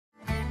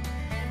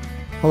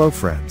Hello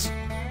friends.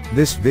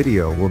 This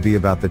video will be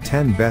about the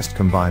 10 best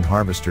combine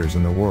harvesters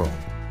in the world.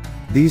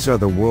 These are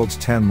the world's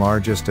 10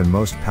 largest and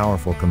most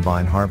powerful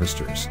combine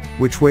harvesters,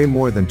 which weigh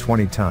more than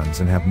 20 tons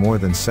and have more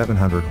than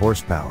 700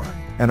 horsepower,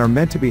 and are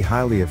meant to be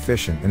highly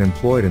efficient and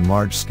employed in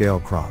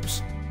large-scale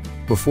crops.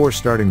 Before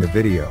starting the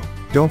video,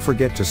 don't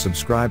forget to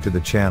subscribe to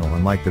the channel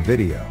and like the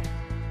video.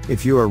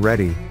 If you are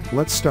ready,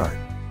 let's start.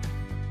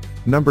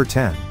 Number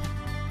 10.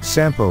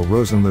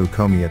 Sampo-Rosenlew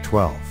Comia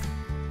 12.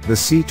 The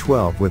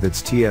C12 with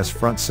its TS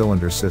front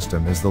cylinder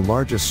system is the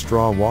largest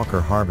straw walker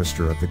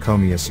harvester of the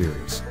Comia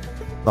series.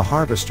 The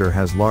harvester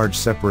has large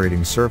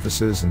separating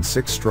surfaces and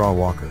 6 straw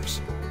walkers.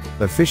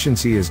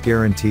 Efficiency is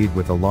guaranteed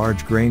with a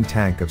large grain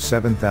tank of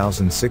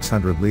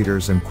 7,600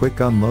 liters and quick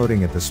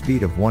unloading at the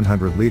speed of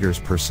 100 liters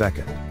per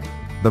second.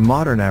 The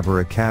modern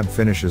Avera cab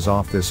finishes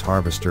off this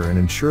harvester and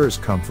ensures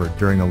comfort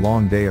during a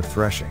long day of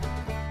threshing.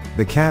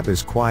 The cab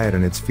is quiet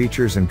and its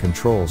features and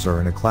controls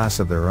are in a class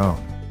of their own.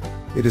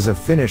 It is a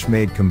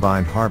Finnish-made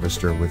combined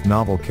harvester with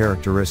novel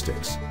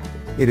characteristics.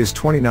 It is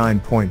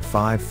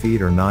 29.5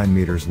 feet or 9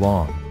 meters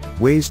long,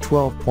 weighs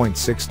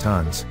 12.6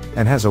 tons,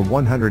 and has a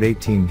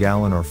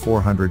 118-gallon or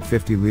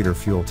 450-liter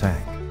fuel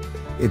tank.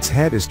 Its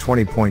head is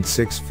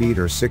 20.6 feet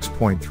or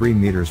 6.3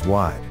 meters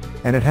wide,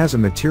 and it has a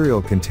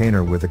material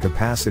container with a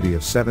capacity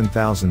of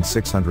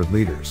 7,600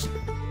 liters.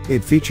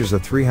 It features a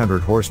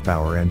 300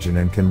 horsepower engine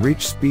and can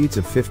reach speeds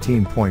of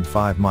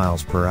 15.5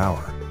 miles per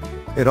hour.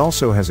 It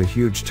also has a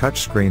huge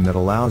touchscreen that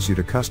allows you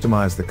to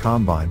customize the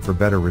combine for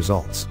better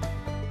results.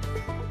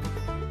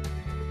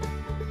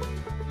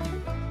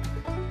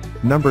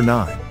 Number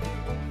 9.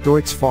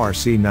 DEUTZ FAHR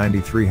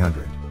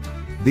C9300.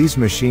 These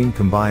machines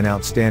combine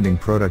outstanding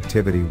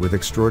productivity with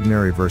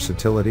extraordinary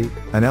versatility,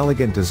 an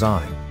elegant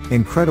design,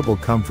 incredible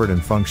comfort and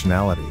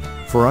functionality,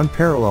 for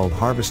unparalleled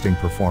harvesting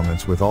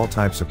performance with all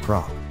types of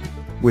crop.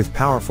 With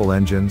powerful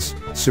engines,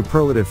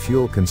 superlative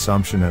fuel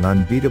consumption and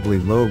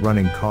unbeatably low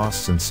running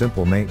costs and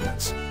simple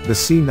maintenance, the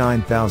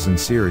C9000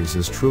 series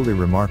is truly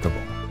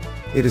remarkable.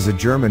 It is a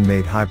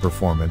German-made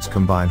high-performance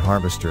combine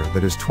harvester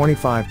that is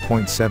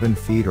 25.7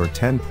 feet or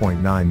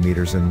 10.9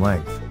 meters in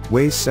length,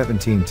 weighs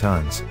 17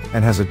 tons,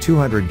 and has a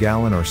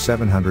 200-gallon or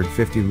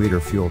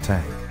 750-liter fuel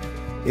tank.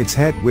 Its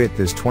head width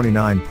is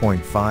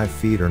 29.5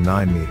 feet or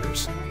 9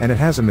 meters, and it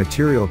has a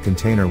material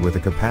container with a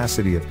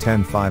capacity of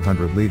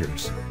 10,500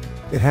 liters.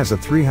 It has a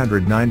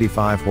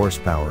 395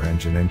 horsepower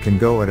engine and can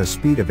go at a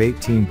speed of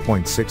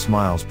 18.6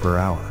 miles per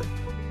hour.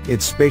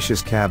 Its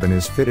spacious cabin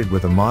is fitted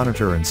with a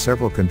monitor and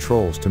several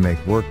controls to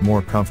make work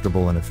more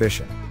comfortable and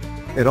efficient.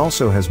 It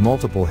also has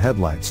multiple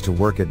headlights to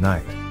work at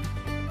night.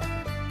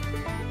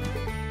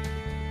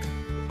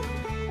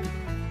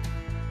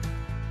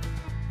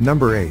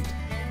 Number 8.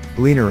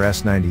 Gleaner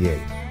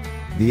S98.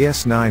 The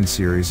S9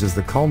 series is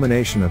the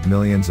culmination of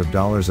millions of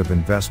dollars of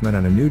investment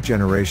and a new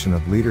generation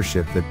of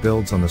leadership that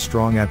builds on the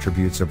strong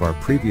attributes of our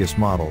previous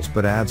models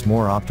but adds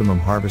more optimum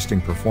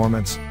harvesting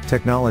performance,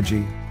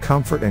 technology,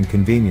 comfort and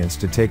convenience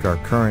to take our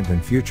current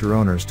and future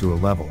owners to a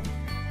level.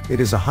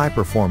 It is a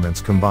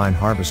high-performance combine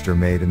harvester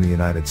made in the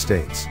United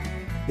States.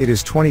 It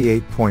is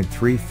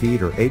 28.3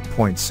 feet or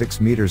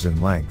 8.6 meters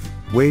in length,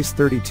 weighs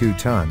 32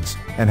 tons,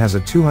 and has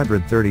a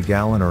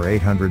 230-gallon or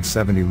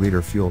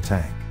 870-liter fuel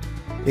tank.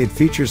 It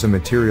features a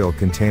material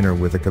container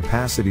with a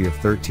capacity of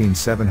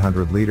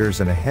 13,700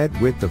 liters and a head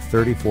width of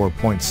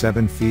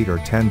 34.7 feet or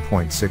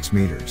 10.6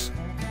 meters.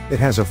 It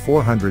has a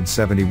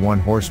 471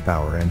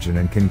 horsepower engine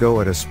and can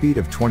go at a speed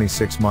of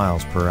 26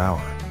 miles per hour.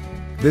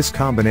 This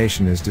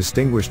combination is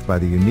distinguished by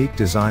the unique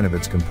design of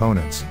its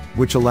components,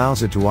 which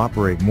allows it to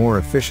operate more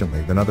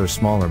efficiently than other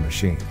smaller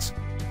machines.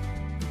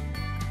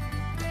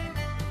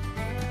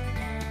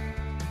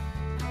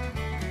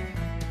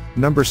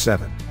 Number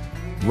 7.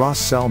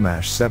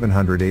 ROSTSELMASH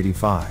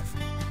 785.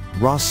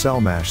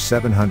 ROSTSELMASH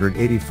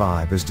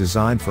 785 is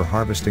designed for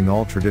harvesting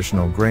all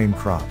traditional grain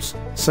crops,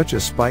 such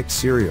as spiked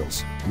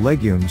cereals,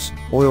 legumes,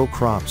 oil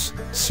crops,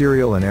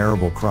 cereal and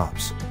arable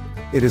crops.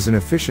 It is an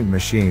efficient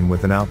machine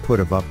with an output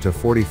of up to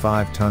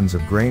 45 tons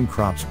of grain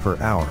crops per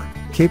hour,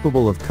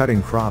 capable of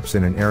cutting crops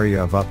in an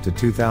area of up to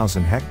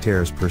 2,000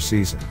 hectares per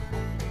season.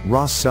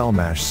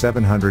 ROSTSELMASH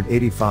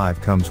 785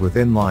 comes with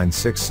inline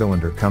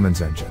 6-cylinder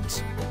Cummins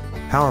engines.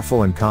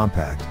 Powerful and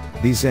compact,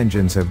 these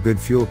engines have good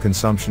fuel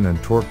consumption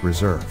and torque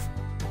reserve.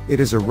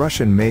 It is a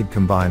Russian-made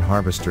combine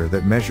harvester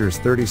that measures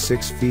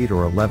 36 feet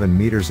or 11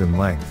 meters in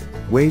length,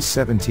 weighs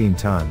 17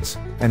 tons,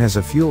 and has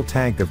a fuel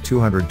tank of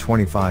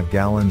 225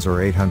 gallons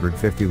or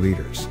 850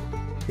 liters.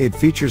 It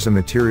features a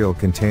material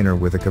container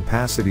with a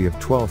capacity of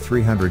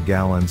 12,300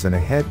 gallons and a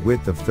head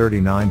width of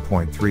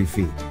 39.3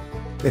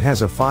 feet. It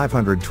has a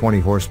 520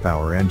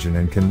 horsepower engine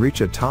and can reach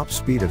a top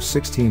speed of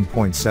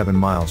 16.7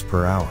 miles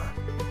per hour.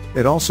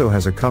 It also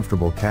has a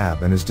comfortable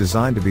cab and is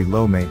designed to be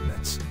low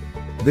maintenance.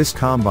 This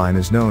combine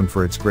is known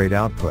for its great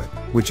output,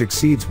 which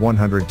exceeds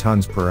 100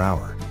 tons per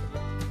hour.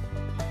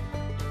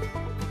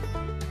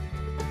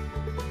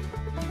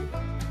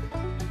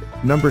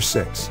 Number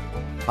 6.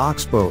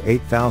 Oxbo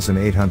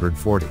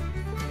 8840.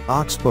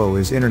 Oxbo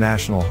is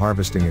international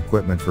harvesting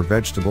equipment for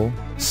vegetable,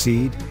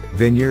 seed,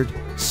 vineyard,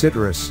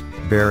 citrus,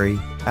 berry,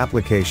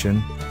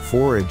 application,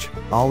 forage,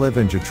 olive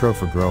and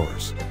jatropha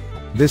growers.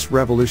 This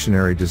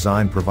revolutionary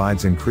design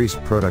provides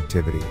increased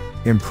productivity,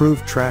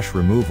 improved trash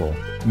removal,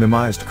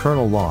 minimized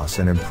kernel loss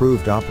and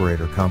improved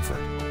operator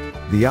comfort.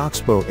 The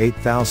Oxbo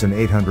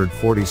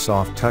 8840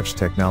 soft touch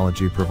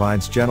technology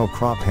provides gentle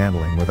crop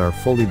handling with our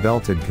fully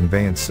belted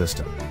conveyance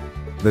system.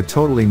 The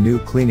totally new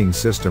cleaning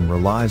system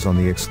relies on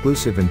the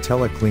exclusive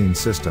IntelliClean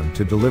system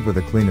to deliver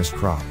the cleanest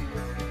crop.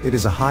 It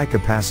is a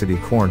high-capacity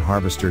corn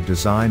harvester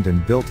designed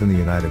and built in the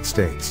United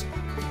States.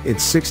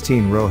 Its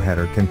 16-row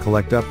header can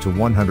collect up to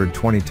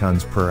 120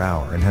 tons per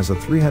hour and has a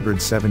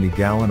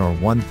 370-gallon or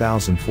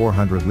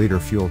 1,400-liter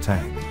fuel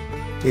tank.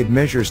 It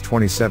measures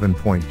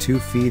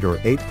 27.2 feet or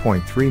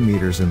 8.3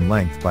 meters in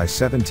length by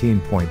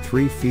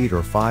 17.3 feet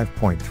or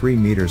 5.3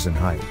 meters in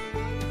height.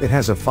 It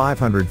has a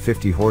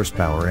 550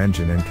 horsepower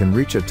engine and can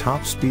reach a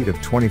top speed of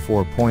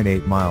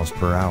 24.8 miles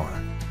per hour.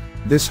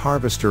 This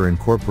harvester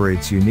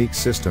incorporates unique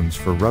systems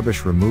for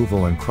rubbish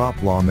removal and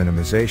crop law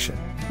minimization,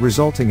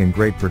 resulting in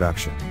great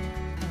production.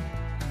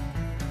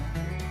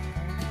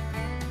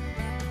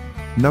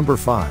 Number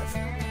 5.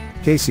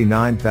 KC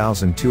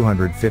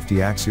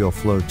 9250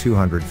 Axial-Flow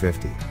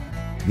 250.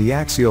 The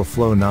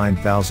Axial-Flow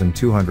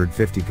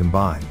 9250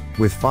 combine,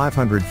 with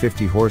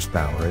 550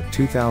 horsepower at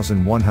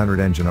 2,100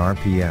 engine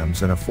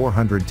RPMs and a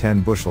 410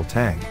 bushel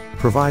tank,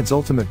 provides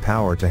ultimate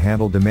power to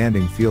handle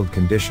demanding field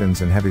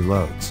conditions and heavy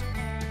loads.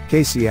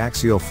 KC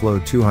Axial-Flow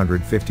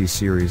 250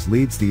 series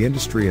leads the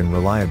industry in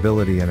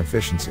reliability and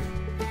efficiency.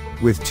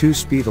 With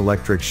 2-speed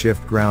electric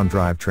shift ground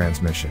drive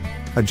transmission,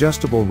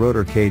 adjustable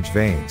rotor cage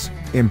vanes,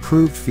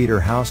 improved feeder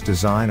house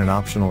design and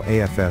optional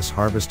AFS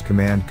harvest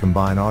command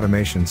combine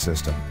automation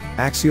system,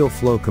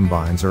 Axial-Flow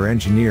combines are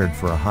engineered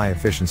for a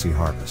high-efficiency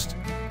harvest.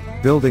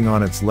 Building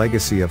on its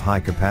legacy of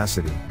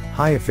high-capacity,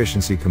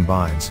 high-efficiency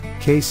combines,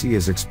 KC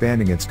is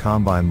expanding its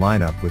combine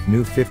lineup with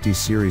new 50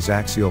 series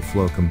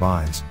Axial-Flow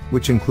combines,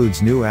 which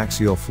includes new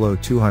Axial-Flow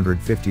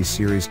 250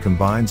 series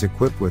combines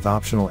equipped with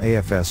optional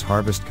AFS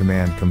harvest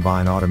command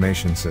combine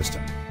automation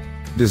system.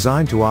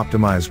 Designed to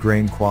optimize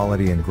grain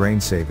quality and grain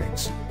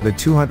savings, the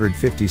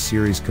 250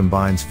 series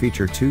combines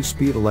feature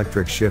 2-speed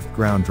electric shift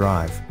ground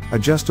drive,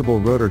 adjustable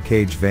rotor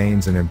cage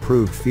vanes and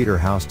improved feeder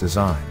house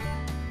design.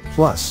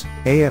 Plus,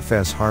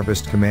 AFS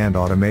harvest command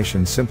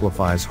automation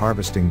simplifies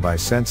harvesting by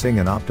sensing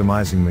and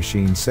optimizing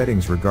machine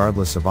settings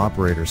regardless of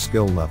operator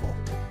skill level.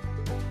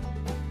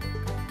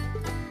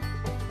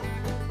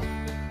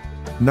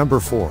 Number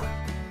 4.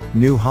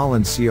 New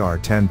Holland CR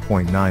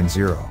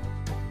 10.90.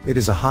 It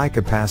is a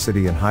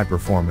high-capacity and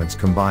high-performance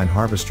combine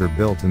harvester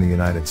built in the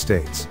United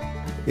States.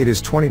 It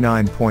is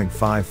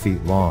 29.5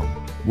 feet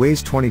long,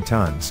 weighs 20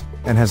 tons,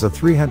 and has a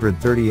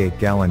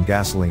 338-gallon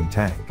gasoline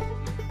tank.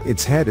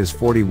 Its head is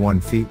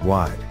 41 feet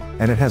wide,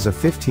 and it has a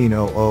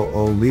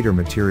 15,000-liter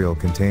material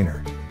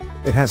container.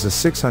 It has a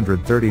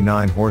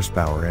 639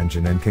 horsepower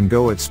engine and can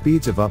go at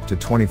speeds of up to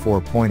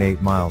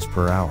 24.8 miles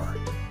per hour.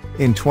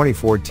 In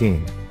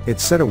 2014, it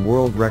set a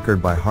world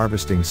record by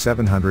harvesting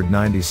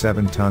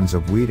 797 tons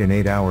of wheat in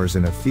 8 hours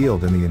in a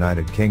field in the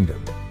United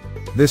Kingdom.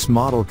 This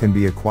model can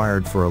be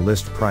acquired for a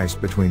list price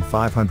between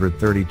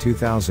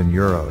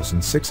 €532,000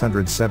 and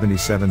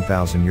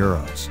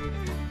 €677,000.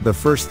 The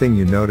first thing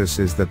you notice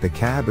is that the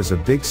cab is a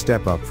big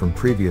step up from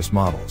previous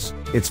models.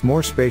 It's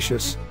more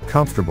spacious,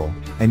 comfortable,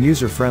 and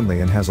user-friendly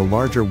and has a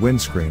larger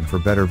windscreen for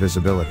better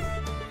visibility.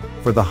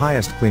 For the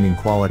highest cleaning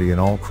quality in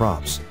all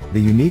crops,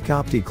 the unique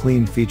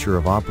OptiClean feature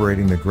of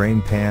operating the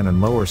grain pan and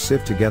lower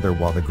sieve together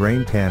while the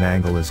grain pan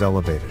angle is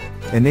elevated,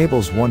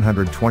 enables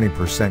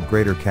 120%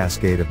 greater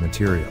cascade of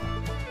material.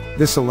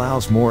 This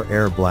allows more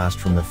air blast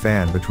from the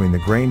fan between the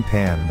grain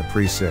pan and the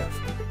pre-sieve.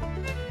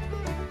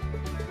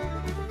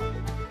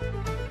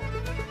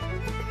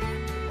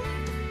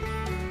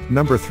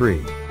 Number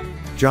 3.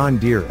 John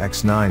Deere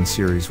X9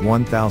 Series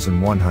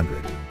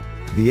 1100.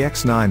 The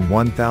X9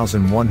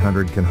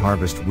 1100 can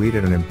harvest wheat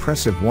at an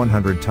impressive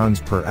 100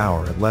 tons per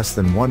hour at less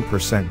than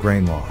 1%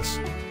 grain loss.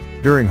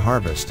 During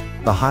harvest,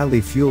 the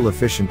highly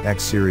fuel-efficient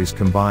X Series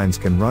combines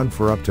can run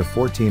for up to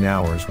 14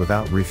 hours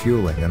without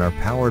refueling and are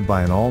powered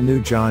by an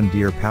all-new John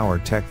Deere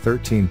PowerTech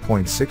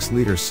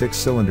 13.6-liter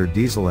 6-cylinder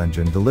diesel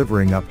engine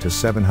delivering up to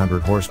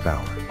 700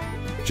 horsepower.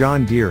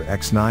 John Deere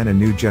X9, a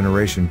new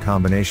generation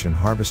combination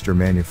harvester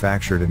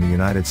manufactured in the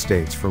United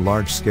States for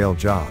large-scale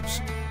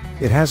jobs.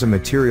 It has a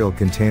material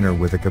container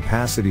with a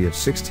capacity of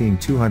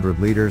 16,200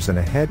 liters and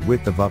a head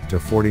width of up to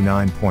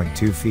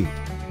 49.2 feet.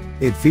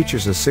 It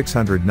features a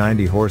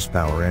 690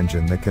 horsepower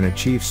engine that can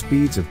achieve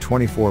speeds of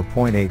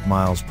 24.8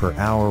 miles per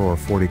hour or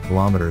 40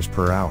 kilometers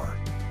per hour.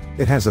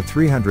 It has a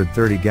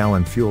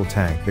 330-gallon fuel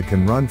tank that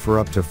can run for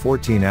up to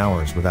 14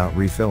 hours without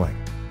refilling.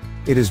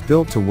 It is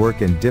built to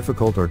work in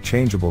difficult or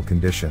changeable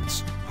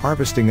conditions,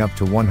 harvesting up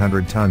to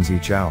 100 tons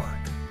each hour.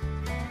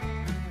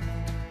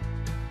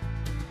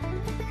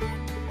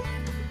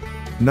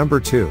 Number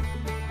 2.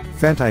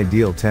 Fendt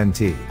IDEAL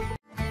 10T.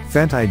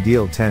 Fendt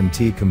IDEAL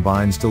 10T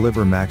combines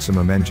deliver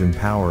maximum engine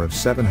power of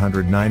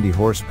 790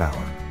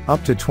 horsepower,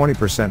 up to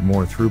 20%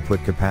 more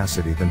throughput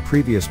capacity than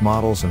previous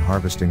models and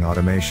harvesting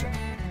automation.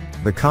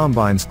 The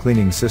combine's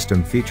cleaning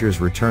system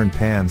features return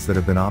pans that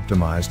have been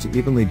optimized to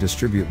evenly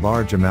distribute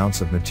large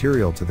amounts of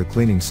material to the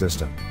cleaning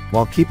system,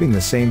 while keeping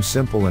the same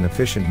simple and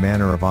efficient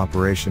manner of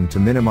operation to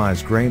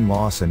minimize grain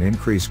loss and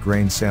increase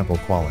grain sample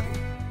quality.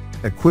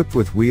 Equipped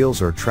with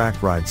wheels or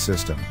track ride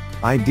system,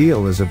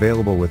 IDEAL is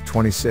available with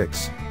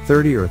 26,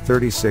 30 or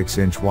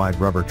 36-inch wide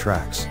rubber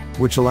tracks,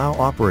 which allow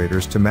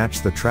operators to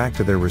match the track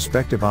to their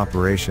respective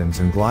operations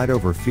and glide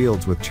over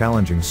fields with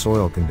challenging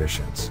soil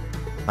conditions.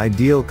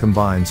 IDEAL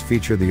combines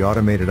feature the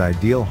automated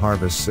IDEAL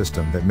harvest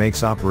system that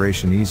makes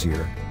operation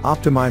easier,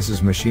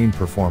 optimizes machine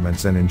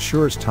performance and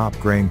ensures top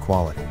grain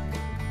quality.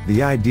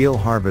 The IDEAL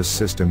harvest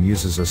system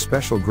uses a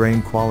special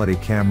grain quality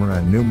camera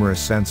and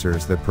numerous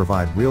sensors that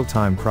provide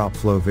real-time crop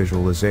flow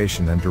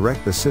visualization and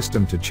direct the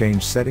system to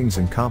change settings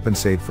and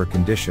compensate for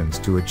conditions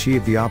to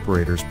achieve the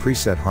operator's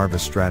preset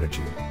harvest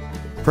strategy.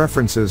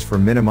 Preferences for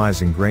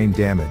minimizing grain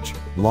damage,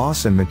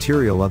 loss and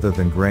material other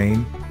than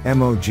grain,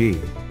 MOG,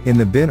 in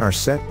the bin are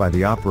set by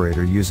the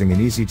operator using an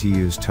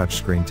easy-to-use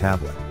touchscreen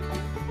tablet.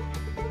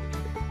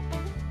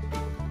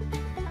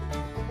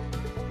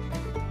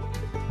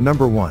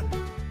 Number 1.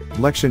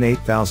 LEXION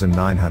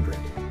 8900.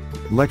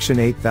 LEXION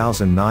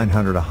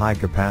 8900, a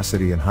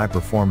high-capacity and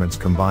high-performance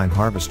combine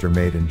harvester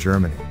made in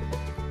Germany.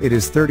 It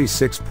is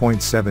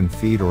 36.7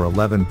 feet or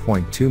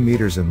 11.2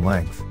 meters in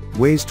length,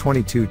 weighs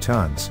 22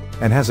 tons,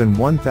 and has an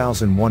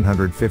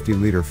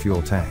 1,150-liter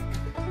fuel tank.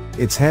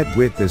 Its head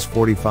width is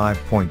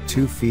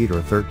 45.2 feet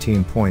or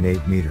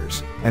 13.8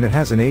 meters, and it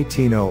has an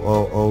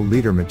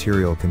 18,000-liter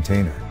material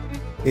container.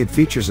 It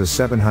features a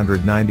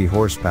 790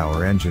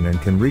 horsepower engine and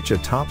can reach a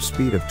top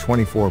speed of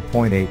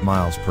 24.8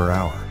 miles per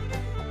hour.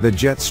 The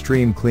jet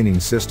stream cleaning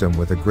system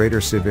with a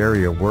greater sieve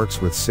area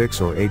works with 6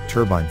 or 8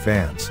 turbine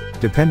fans,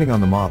 depending on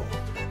the model.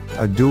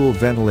 A dual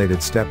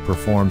ventilated step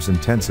performs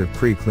intensive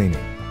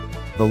pre-cleaning.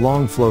 The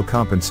long flow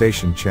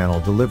compensation channel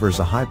delivers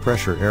a high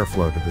pressure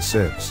airflow to the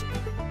sieves.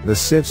 The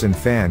sieves and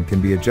fan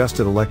can be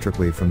adjusted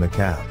electrically from the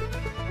cab.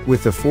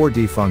 With the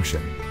 4D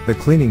function, the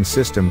cleaning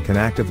system can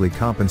actively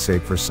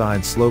compensate for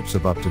side slopes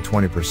of up to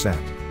 20%.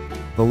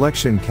 The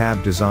LEXION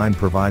cab design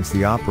provides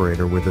the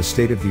operator with a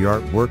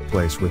state-of-the-art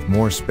workplace with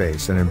more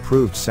space and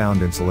improved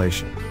sound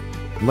insulation.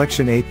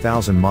 LEXION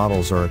 8000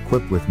 models are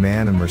equipped with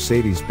MAN and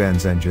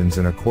Mercedes-Benz engines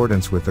in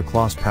accordance with the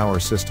Claas Power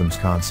Systems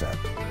concept.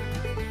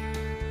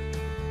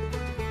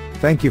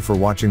 Thank you for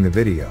watching the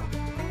video.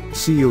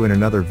 See you in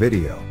another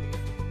video.